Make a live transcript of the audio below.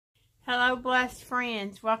Hello, blessed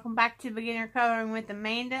friends. Welcome back to Beginner Coloring with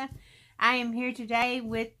Amanda. I am here today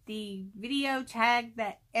with the video tag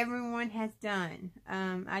that everyone has done.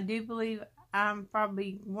 I do believe I'm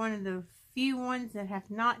probably one of the few ones that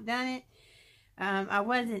have not done it. I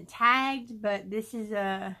wasn't tagged, but this is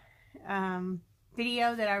a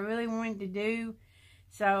video that I really wanted to do,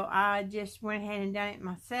 so I just went ahead and done it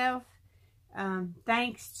myself.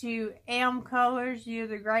 Thanks to ElmColors, you're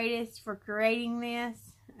the greatest for creating this.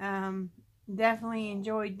 Definitely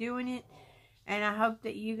enjoyed doing it, and I hope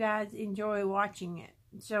that you guys enjoy watching it.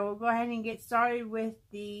 So we'll go ahead and get started with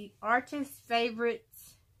the artist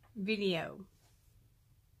favorites video.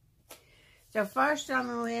 So first on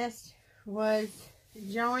the list was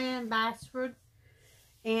Johanna Basford,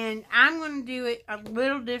 and I'm going to do it a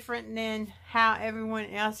little different than how everyone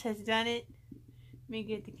else has done it. Let me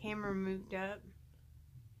get the camera moved up.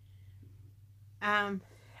 I'm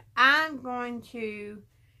going to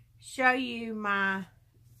show you my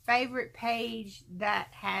favorite page that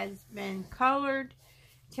has been colored,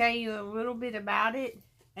 tell you a little bit about it,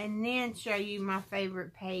 and then show you my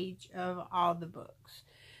favorite page of all the books.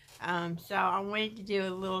 So I wanted to do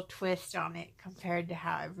a little twist on it compared to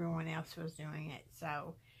how everyone else was doing it.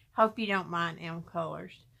 So hope you don't mind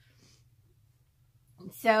ElmColors.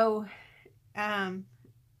 So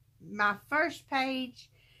my first page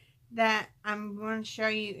that I'm going to show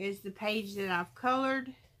you is the page that I've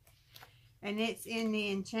colored, and it's in the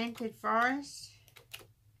Enchanted Forest,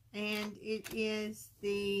 and it is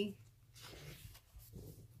the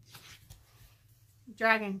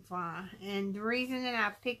Dragonfly. And the reason that I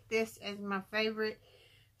picked this as my favorite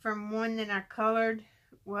from one that I colored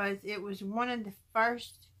was it was one of the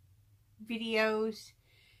first videos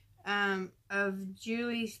of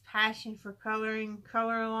Julie's passion for coloring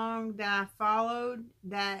color along that I followed,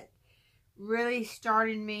 that really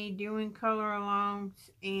started me doing color alongs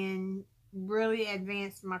and really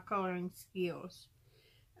advanced my coloring skills.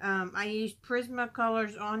 I used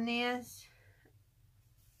Prismacolors on this,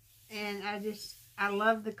 and I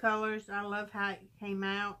love the colors. I love how it came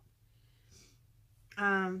out.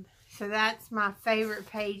 So that's my favorite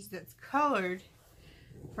page that's colored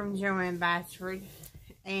from Johanna Basford.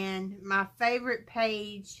 And my favorite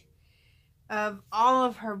page of all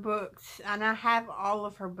of her books, and I have all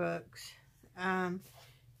of her books,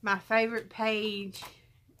 my favorite page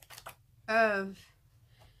of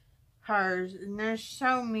hers, and there's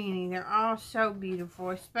so many, they're all so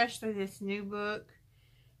beautiful, especially this new book.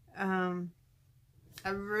 I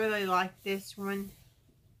really like this one,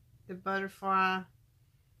 the butterfly,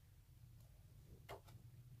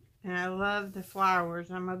 and I love the flowers.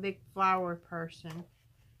 I'm a big flower person,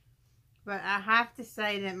 but I have to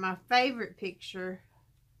say that my favorite picture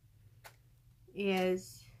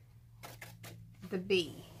is the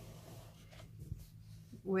bee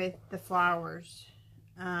with the flowers.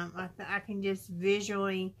 I can just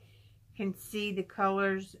visually can see the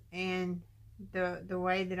colors and the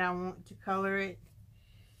way that I want to color it.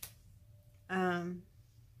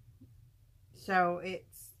 So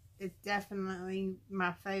it's definitely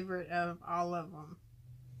my favorite of all of them.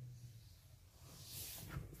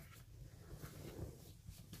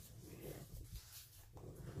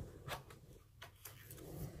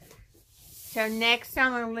 So next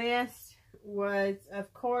on the list was,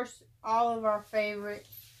 of course, all of our favorite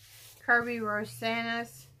Kerby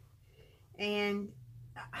Rosanes. And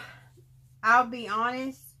I'll be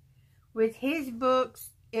honest, with his books,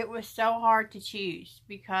 it was so hard to choose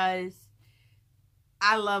because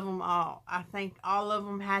I love them all. I think all of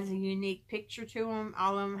them has a unique picture to them.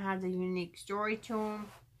 All of them has a unique story to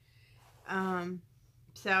them.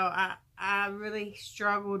 So I really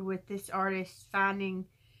struggled with this artist finding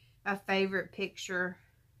a favorite picture.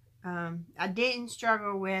 I didn't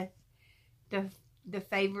struggle with the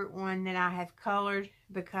favorite one that I have colored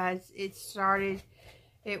because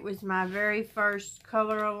it was my very first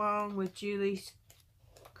color along with Julie's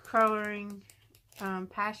coloring,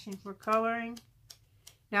 passion for coloring.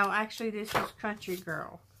 No, actually this was Country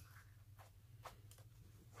Girl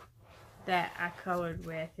that I colored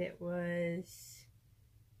with. It was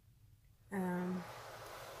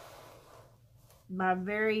my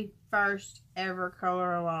very first ever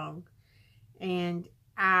color along, and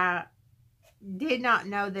I did not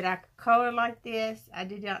know that I could color like this. I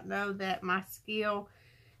did not know that my skill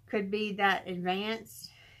could be that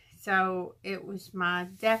advanced. So it was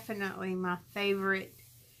definitely my favorite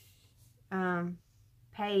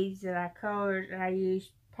page that I colored. I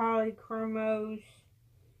used polychromos,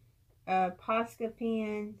 Posca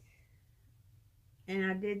pens,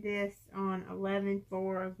 and I did this on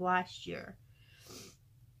 11/4 of last year.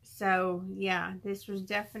 So yeah, this was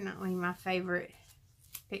definitely my favorite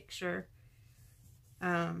picture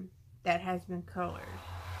that has been colored.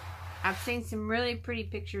 I've seen some really pretty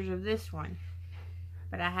pictures of this one,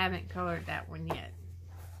 but I haven't colored that one yet.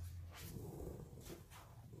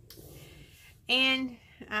 And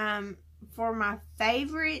for my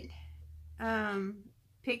favorite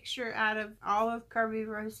picture out of all of Kerby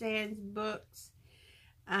Rosanes' books,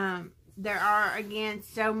 there are, again,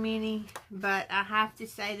 so many, but I have to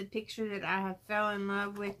say the picture that I have fell in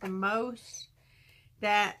love with the most,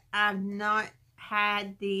 that I've not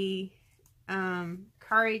had the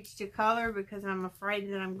courage to color because I'm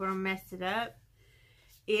afraid that I'm going to mess it up,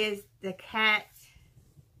 is the cat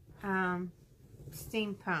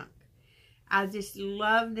steampunk. I just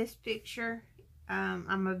love this picture.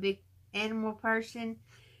 I'm a big animal person,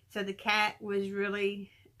 so the cat was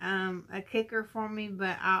really a kicker for me,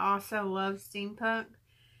 but I also love steampunk.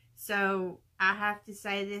 So I have to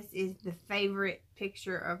say this is the favorite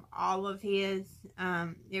picture of all of his.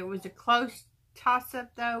 It was a close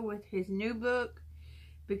toss-up though with his new book,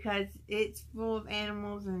 because it's full of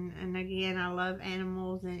animals, and again, I love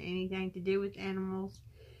animals and anything to do with animals.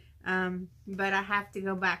 But I have to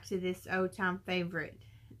go back to this old time favorite.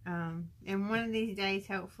 And one of these days,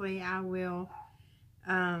 hopefully, I will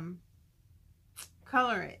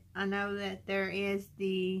color it. I know that there is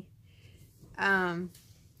the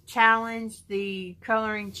challenge, the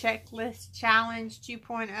coloring checklist challenge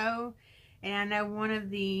 2.0, and I know one of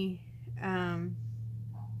the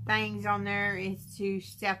things on there is to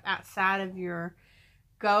step outside of your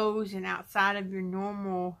goals and outside of your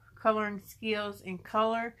normal coloring skills and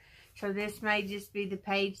color. So this may just be the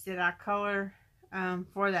page that I color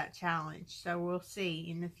for that challenge. So we'll see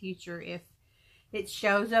in the future if it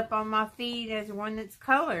shows up on my feed as one that's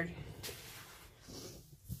colored.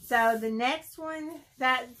 So the next one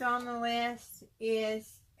that's on the list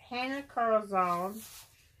is Hanna Karlzon.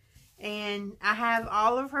 And I have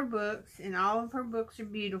all of her books, and all of her books are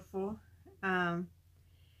beautiful.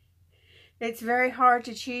 It's very hard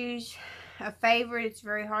to choose a favorite. It's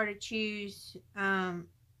very hard to choose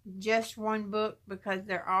just one book because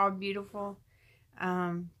they're all beautiful.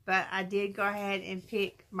 But I did go ahead and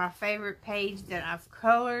pick my favorite page that I've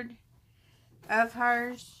colored of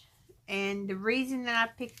hers. And the reason that I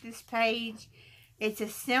picked this page, it's a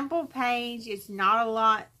simple page. It's not a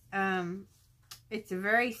lot. It's a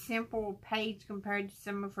very simple page compared to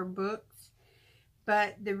some of her books.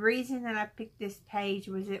 But the reason that I picked this page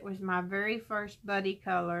was it was my very first buddy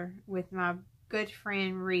color with my good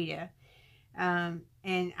friend Rita.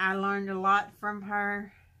 And I learned a lot from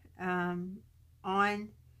her on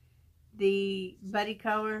the buddy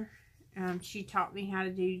color. She taught me how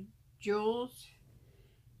to do jewels.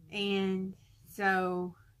 And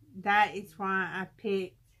so that is why I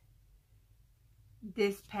picked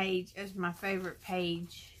this page as my favorite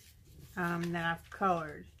page that I've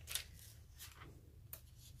colored.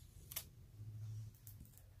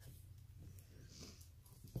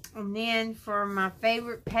 And then for my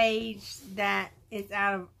favorite page that is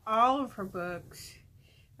out of all of her books,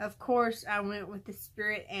 of course I went with the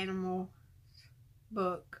Spirit Animal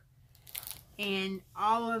book. And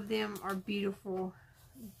all of them are beautiful,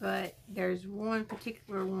 but there's one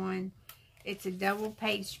particular one. It's a double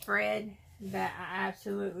page spread that I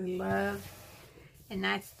absolutely love, and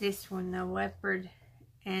that's this one, the leopard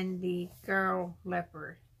and the girl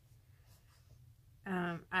leopard.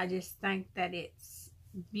 I just think that it's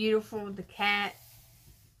beautiful. The cat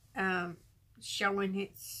showing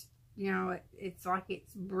its, you know, it's like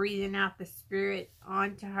it's breathing out the spirit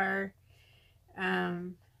onto her.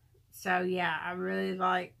 So yeah, I really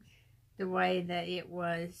like the way that it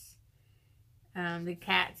was. The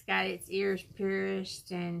cat's got its ears pierced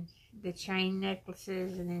and the chain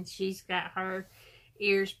necklaces, and then she's got her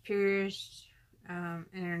ears pierced and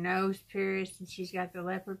her nose pierced, and she's got the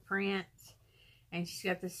leopard prints, and she's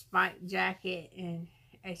got the spiked jacket, and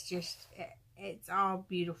it's just, it's all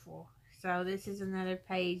beautiful. So this is another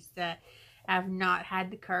page that I've not had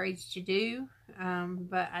the courage to do,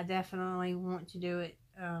 but I definitely want to do it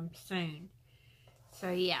soon. So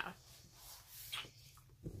yeah.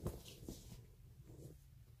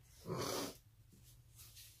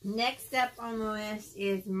 Next up on the list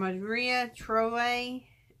is Marjorie Trolle,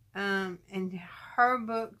 and her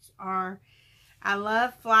books are, I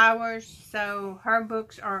love flowers, so her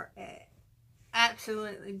books are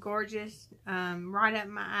absolutely gorgeous, right up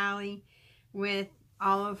my alley with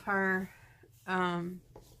all of her,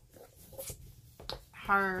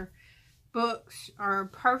 her books are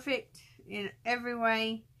perfect in every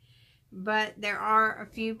way, but there are a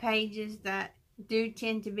few pages that do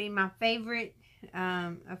tend to be my favorite.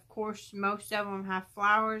 Of course, most of them have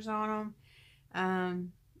flowers on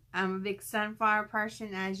them. I'm a big sunflower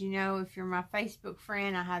person. As you know, if you're my Facebook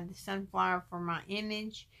friend, I have the sunflower for my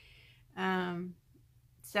image.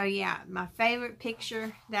 So yeah, my favorite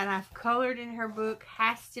picture that I've colored in her book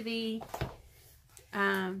has to be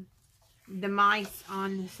the mice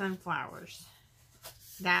on the sunflowers.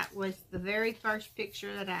 That was the very first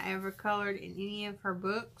picture that I ever colored in any of her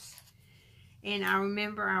books. And I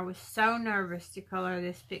remember I was so nervous to color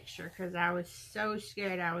this picture because I was so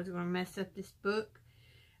scared I was going to mess up this book.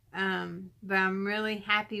 But I'm really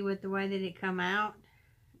happy with the way that it come out.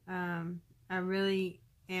 I really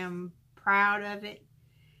am proud of it,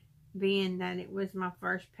 being that it was my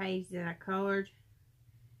first page that I colored.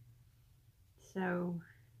 So,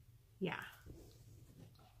 yeah.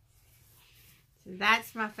 So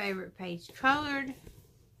that's my favorite page colored.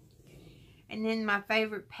 And then my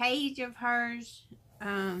favorite page of hers,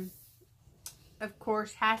 of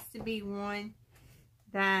course, has to be one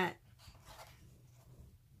that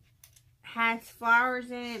has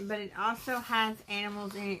flowers in it, but it also has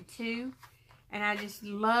animals in it too. And I just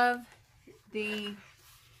love the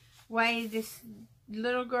way this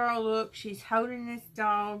little girl looks. She's holding this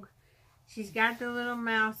dog. She's got the little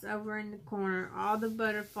mouse over in the corner, all the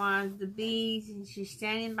butterflies, the bees, and she's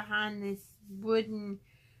standing behind this wooden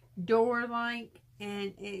door like,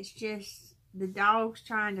 and it's just the dog's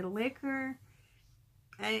trying to lick her,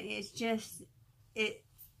 and it's just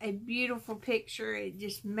a beautiful picture. It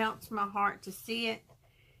just melts my heart to see it,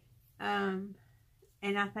 and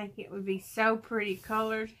I think it would be so pretty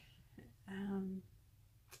colored.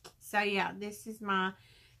 So yeah, this is my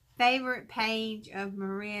favorite page of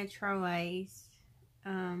Maria Trolle's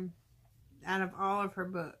out of all of her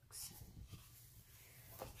books.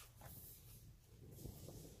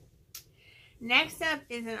 Next up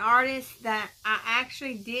is an artist that I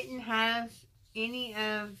actually didn't have any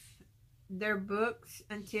of their books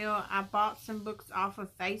until I bought some books off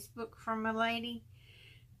of Facebook from a lady.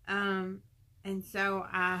 And so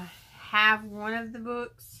I have one of the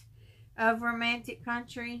books of Romantic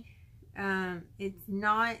Country. It's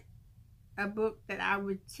not a book that I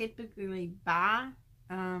would typically buy.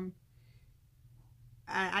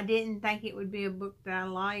 I didn't think it would be a book that I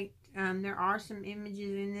liked. There are some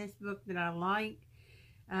images in this book that I like.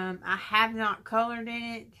 I have not colored in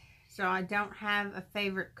it, so I don't have a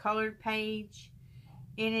favorite colored page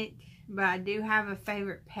in it, but I do have a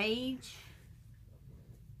favorite page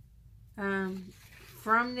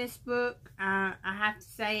from this book. I have to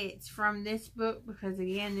say it's from this book because,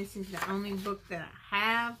 again, this is the only book that I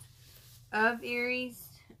have of Erie's.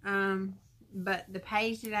 But the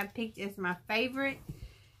page that I picked as my favorite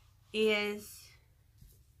is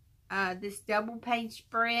this double page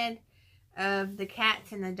spread of the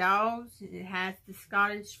cats and the dogs. It has the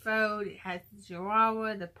Scottish Fold, it has the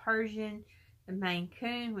Chihuahua, the Persian, the Maine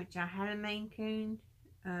Coon, which I had a Maine Coon,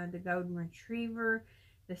 the Golden Retriever,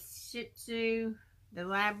 the Shih Tzu, the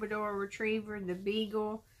Labrador Retriever, the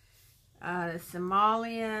Beagle, the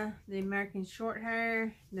Somalia, the American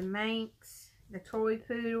Shorthair, the Manx, the Toy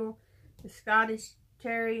Poodle, the Scottish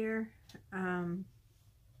Terrier.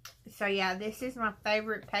 So yeah, this is my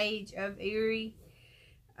favorite page of Eriy.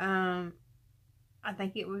 I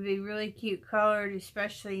think it would be really cute colored,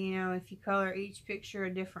 especially, you know, if you color each picture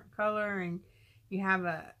a different color and you have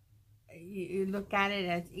you look at it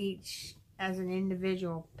as an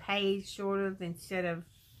individual page, sort of, instead of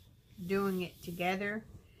doing it together.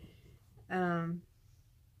 So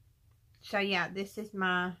yeah, this is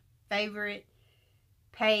my favorite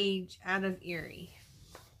page out of Eriy.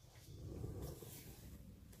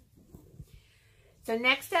 So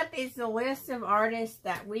next up is the list of artists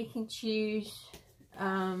that we can choose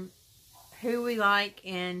who we like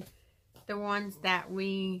and the ones that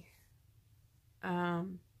we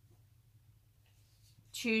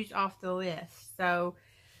choose off the list. So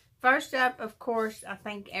first up, of course, I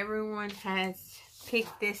think everyone has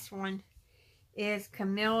picked this one, is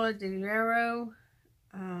Camilla D'Errico.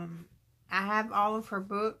 I have all of her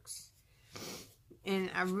books,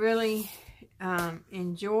 and I really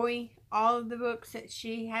enjoy all of the books that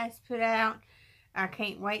she has put out. I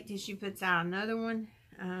can't wait till she puts out another one,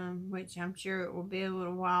 which I'm sure it will be a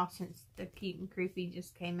little while since the Cute and Creepy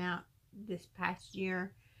just came out this past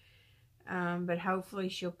year. But hopefully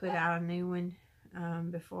she'll put out a new one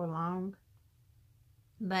before long.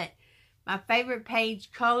 But my favorite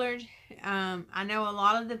page colored, I know a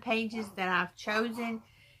lot of the pages that I've chosen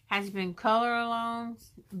has been color alongs,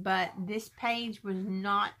 but this page was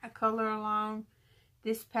not a color along.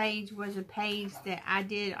 This page was a page that I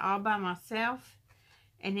did all by myself,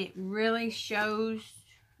 and it really shows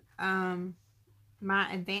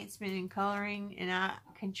my advancement in coloring, and I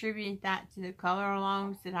contributed that to the color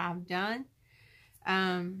alongs that I've done.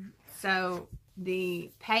 So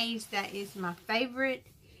the page that is my favorite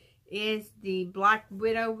is the Black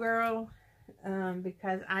Widow Girl,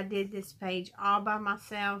 because I did this page all by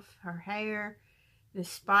myself. Her hair, the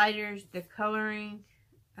spiders, the coloring,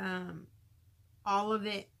 all of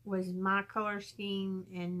it was my color scheme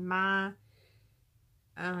and my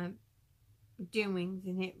doings,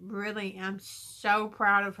 and it really, I'm so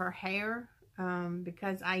proud of her hair,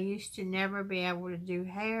 because I used to never be able to do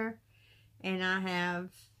hair, and I have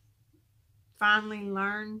finally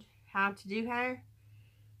learned how to do hair.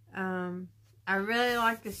 I really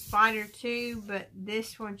like the spider too, but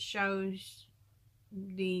this one shows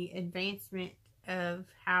the advancement of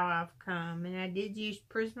how I've come. And I did use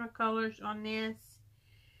Prismacolors on this,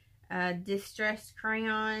 distressed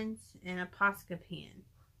crayons, and a Posca pen.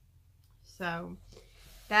 So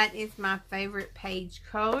that is my favorite page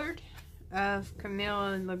colored of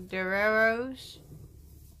Camilla D'Errico's.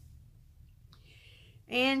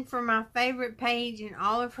 And for my favorite page in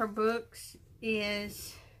all of her books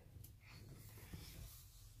is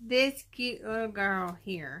this cute little girl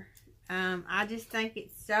here. I just think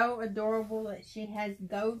it's so adorable that she has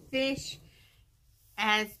goldfish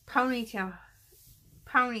as ponytail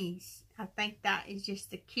ponies. I think that is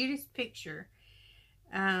just the cutest picture.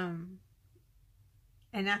 And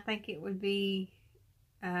I think it would be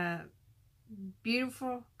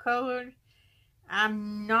beautiful colored.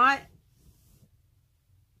 I'm not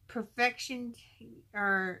perfectioned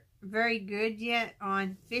or very good yet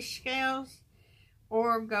on fish scales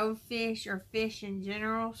or goldfish or fish in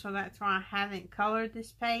general, so that's why I haven't colored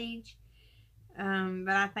this page,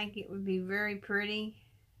 but I think it would be very pretty.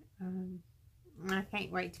 I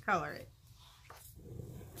can't wait to color it.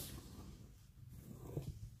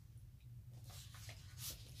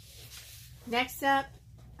 Next up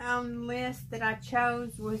on the list that I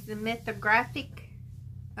chose was the Mythographic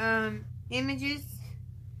images.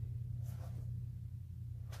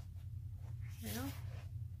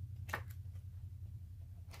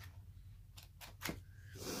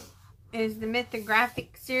 Is the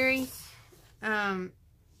Mythographic series. I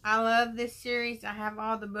love this series. I have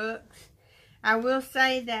all the books. I will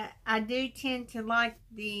say that I do tend to like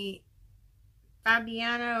the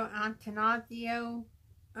Fabiano Antonazio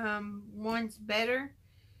ones better,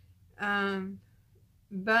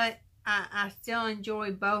 but I still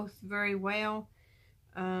enjoy both very well.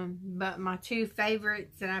 But my two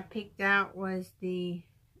favorites that I picked out was the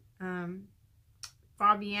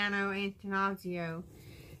Fabiano Antonazio.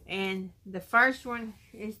 And the first one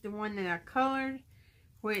is the one that I colored,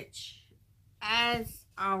 which, as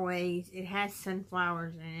always, it has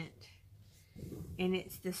sunflowers in it. And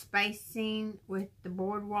it's the space scene with the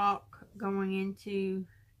boardwalk going into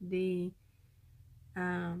the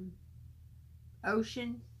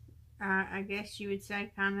ocean. I guess you would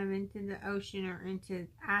say kind of into the ocean, or into,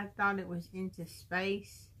 I thought it was into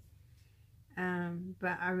space.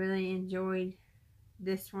 But I really enjoyed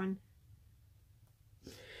this one.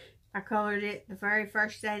 I colored it the very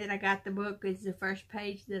first day that I got the book. Is the first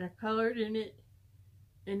page that I colored in it.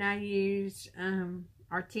 And I used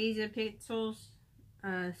Arteza pencils,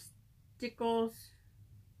 stickles,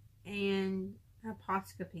 and a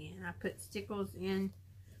Posca pen. I put stickles in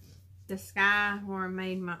the sky where I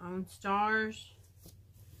made my own stars.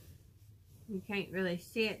 You can't really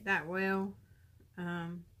see it that well.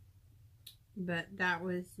 But that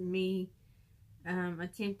was me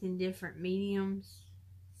attempting different mediums.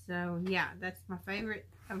 So yeah, that's my favorite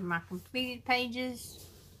of my completed pages.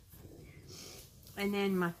 And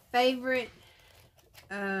then my favorite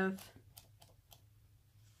of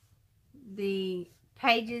the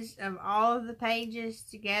pages, of all of the pages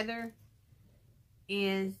together,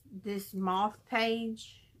 is this moth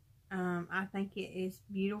page. I think it is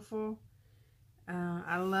beautiful.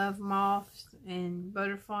 I love moths and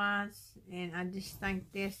butterflies, and I just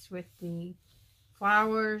think this with the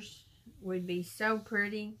flowers would be so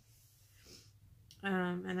pretty.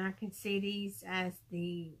 And I can see these as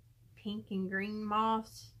the pink and green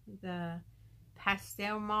moths, the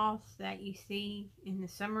pastel moths that you see in the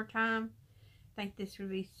summertime. I think this would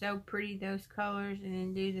be so pretty, those colors, and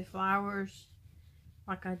then do the flowers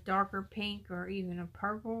like a darker pink or even a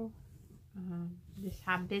purple. This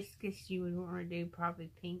hibiscus you would want to do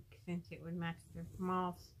probably pink, since it would match the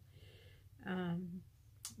moths.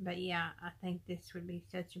 But yeah, I think this would be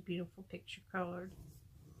such a beautiful picture colored.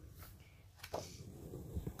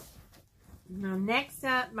 Now next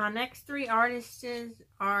up, my next three artists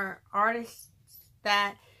are artists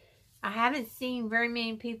that I haven't seen very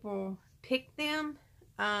many people pick them.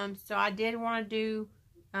 So I did want to do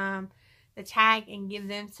the tag and give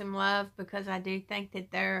them some love, because I do think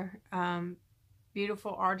that they're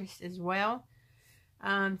beautiful artists as well.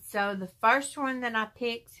 So the first one that I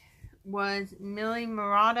picked was Millie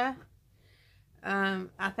Murata.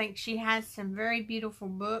 I think she has some very beautiful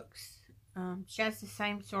books. She has the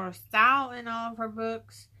same sort of style in all of her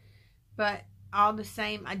books, but all the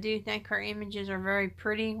same, I do think her images are very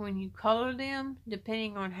pretty when you color them.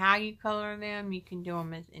 Depending on how you color them, you can do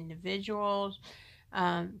them as individuals,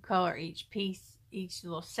 color each piece, each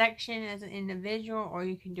little section as an individual, or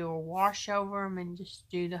you can do a wash over them and just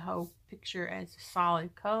do the whole picture as a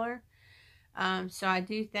solid color. So I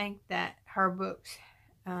do think that her books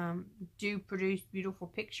do produce beautiful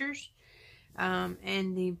pictures.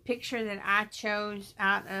 And the picture that I chose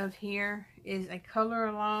out of here is a color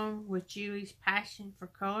along with Julie's passion for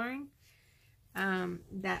coloring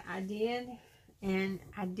that I did, and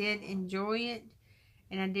I did enjoy it,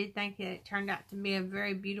 and I did think that it turned out to be a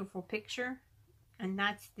very beautiful picture, and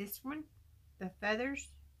that's this one, the feathers.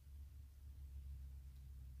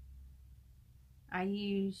 I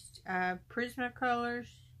used Prismacolors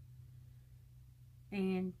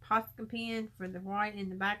and Posca pen for the white in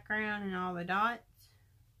the background and all the dots.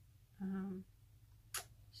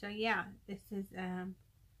 So yeah, this is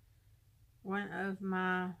one of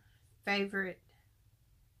my favorite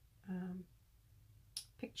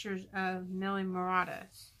pictures of Millie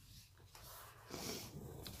Murata's.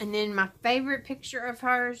 And then my favorite picture of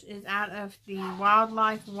hers is out of the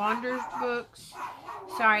Wildlife Wonders books.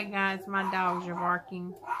 Sorry guys, my dogs are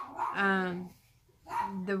barking.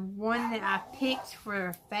 The one that I picked for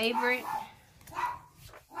a favorite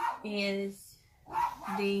is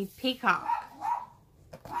the peacock.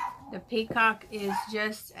 The peacock is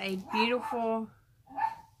just a beautiful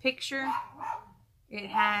picture. It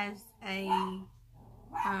has a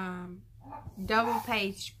double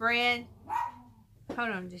page spread. Hold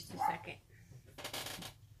on just a second.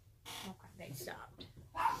 Okay, they stopped.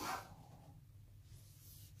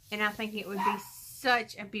 And I think it would be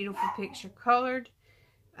such a beautiful picture colored.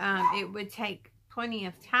 It would take plenty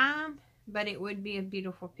of time, but it would be a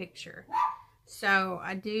beautiful picture. So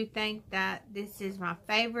I do think that this is my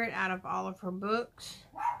favorite out of all of her books.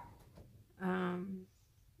 And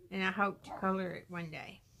I hope to color it one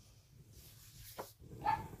day.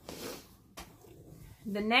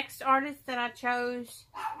 The next artist that I chose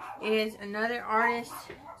is another artist.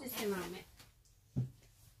 Just a moment.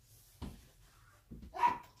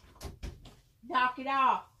 Knock it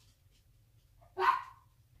off.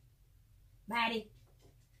 Maddie.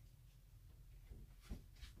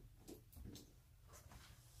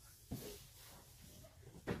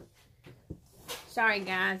 Sorry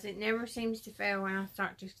guys, it never seems to fail when I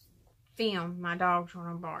start to film. My dogs want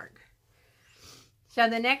to bark. So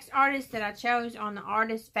the next artist that I chose on the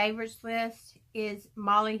artist favorites list is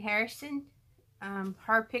Molly Harrison.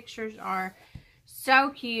 Her pictures are so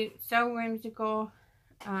cute, so whimsical,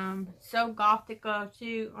 so gothical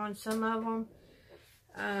too on some of them.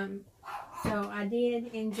 So I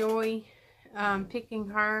did enjoy picking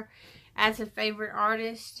her as a favorite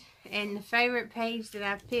artist. And the favorite page that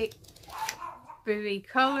I picked for the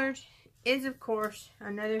colored is, of course,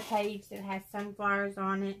 another page that has sunflowers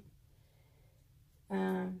on it.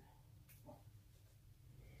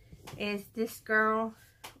 Is this girl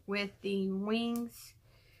with the wings,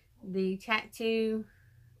 the tattoo,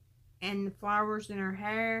 and the flowers in her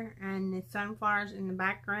hair, and the sunflowers in the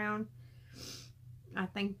background. I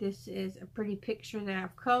think this is a pretty picture that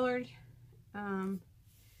I've colored, and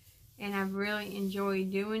I've really enjoyed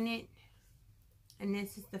doing it. And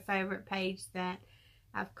this is the favorite page that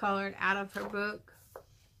I've colored out of her book,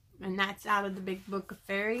 and that's out of the Big Book of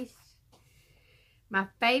Fairies. My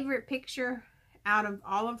favorite picture out of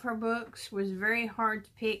all of her books was very hard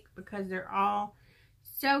to pick because they're all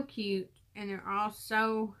so cute and they're all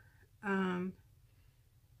so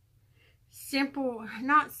simple.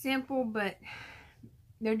 Not simple, but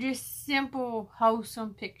they're just simple,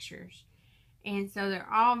 wholesome pictures. And so they're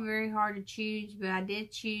all very hard to choose, but I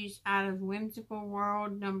did choose out of Whimsical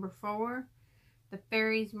World number 4, the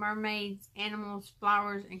Fairies, Mermaids, Animals,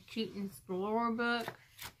 Flowers, and Cuteness Galore book.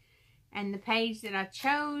 And the page that I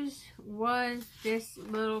chose was this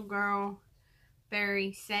little girl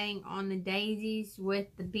fairy sitting on the daisies with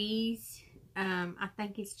the bees. I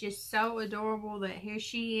think it's just so adorable that here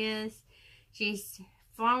she is. She's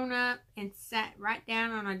flown up and sat right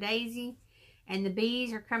down on a daisy. And the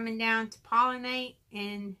bees are coming down to pollinate,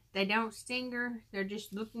 and they don't sting her. They're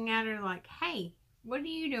just looking at her like, hey, what are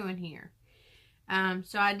you doing here?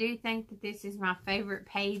 So I do think that this is my favorite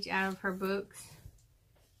page out of her books.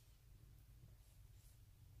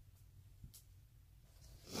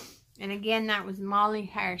 And again, that was Molly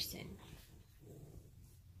Harrison.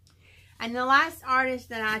 And the last artist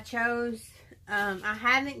that I chose I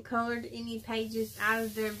haven't colored any pages out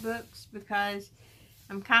of their books because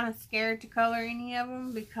I'm kind of scared to color any of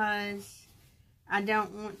them because I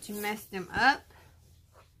don't want to mess them up.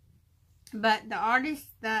 But the artist,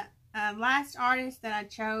 the last artist that I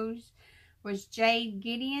chose was Jade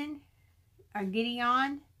Gideon.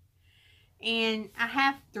 And I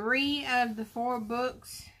have 3 of the 4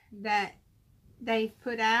 books that they've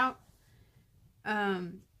put out. I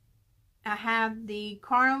have the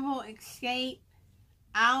Carnival Escape,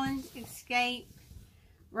 Island Escape,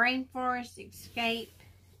 Rainforest Escape,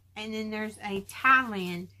 and then there's a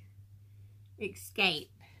Thailand Escape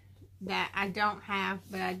that I don't have,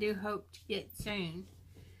 but I do hope to get soon.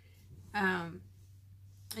 And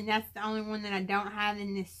that's the only one that I don't have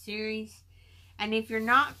in this series. And if you're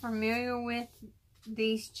not familiar with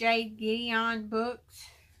these Jade Gideon books,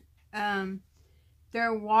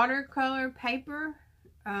 they're watercolor paper.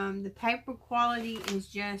 The paper quality is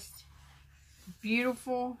just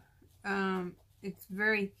beautiful. It's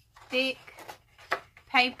very thick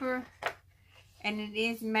paper, and it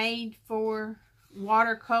is made for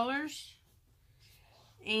watercolors.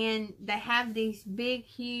 And they have these big,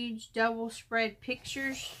 huge, double spread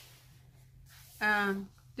pictures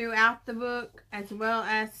throughout the book, as well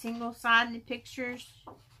as single-sided pictures.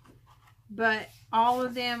 But all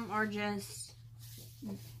of them are just,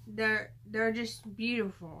 they're just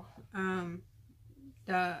beautiful.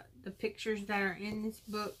 The pictures that are in this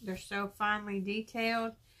book, they're so finely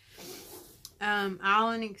detailed.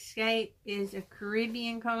 Island Escape is a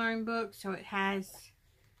Caribbean coloring book, so it has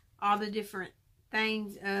all the different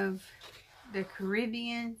things of the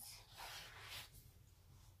Caribbeans.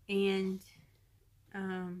 And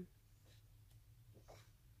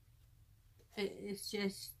it's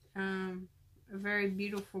just a very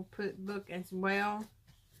beautiful book as well.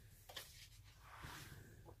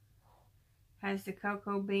 Has the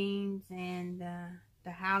cocoa beans and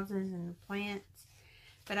the houses and the plants.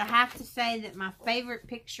 But I have to say that my favorite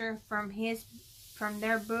picture from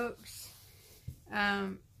their books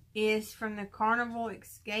is from the Carnival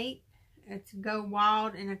Escape. It's Go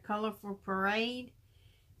Wild in a Colorful Parade.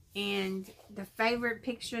 And the favorite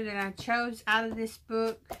picture that I chose out of this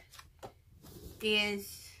book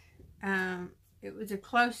is, it was a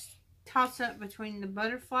close toss-up between the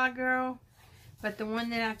Butterfly Girl, but the one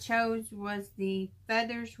that I chose was the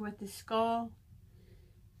feathers with the skull.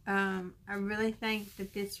 I really think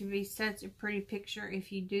that this would be such a pretty picture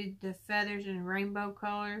if you do the feathers in rainbow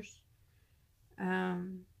colors. I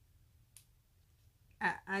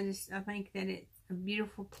think that it's a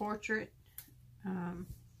beautiful portrait.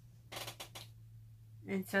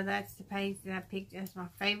 And so that's the page that I picked as my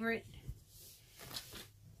favorite.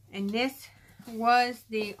 And this was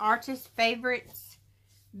the Artist Favorites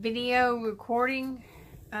video recording.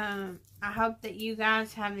 I hope that you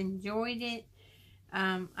guys have enjoyed it.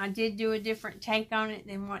 I did do a different take on it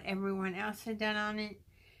than what everyone else had done on it.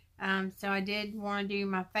 So I did want to do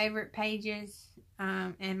my favorite pages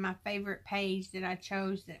and my favorite page that I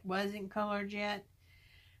chose that wasn't colored yet.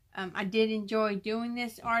 I did enjoy doing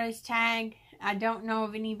this artist tag. I don't know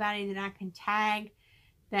of anybody that I can tag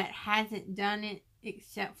that hasn't done it,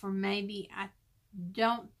 except for maybe, I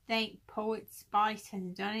don't think Poet Spice has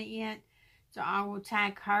done it yet. So I will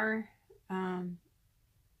tag her in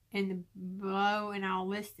the below, and I'll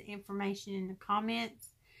list the information in the comments.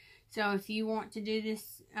 So if you want to do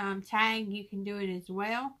this tag, you can do it as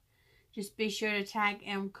well. Just be sure to tag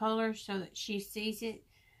ElmColors so that she sees it.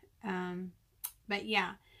 But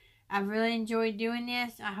yeah, I've really enjoyed doing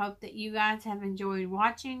this. I hope that you guys have enjoyed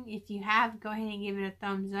watching. If you have, go ahead and give it a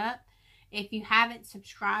thumbs up. If you haven't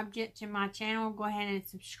subscribed yet to my channel, go ahead and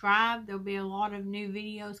subscribe. There'll be a lot of new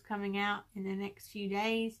videos coming out in the next few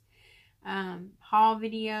days. Haul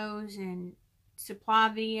videos and supply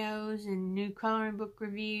videos and new coloring book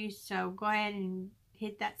reviews. So go ahead and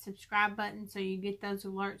hit that subscribe button so you get those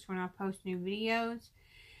alerts when I post new videos.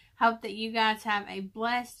 Hope that you guys have a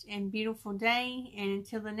blessed and beautiful day. And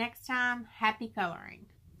until the next time, happy coloring.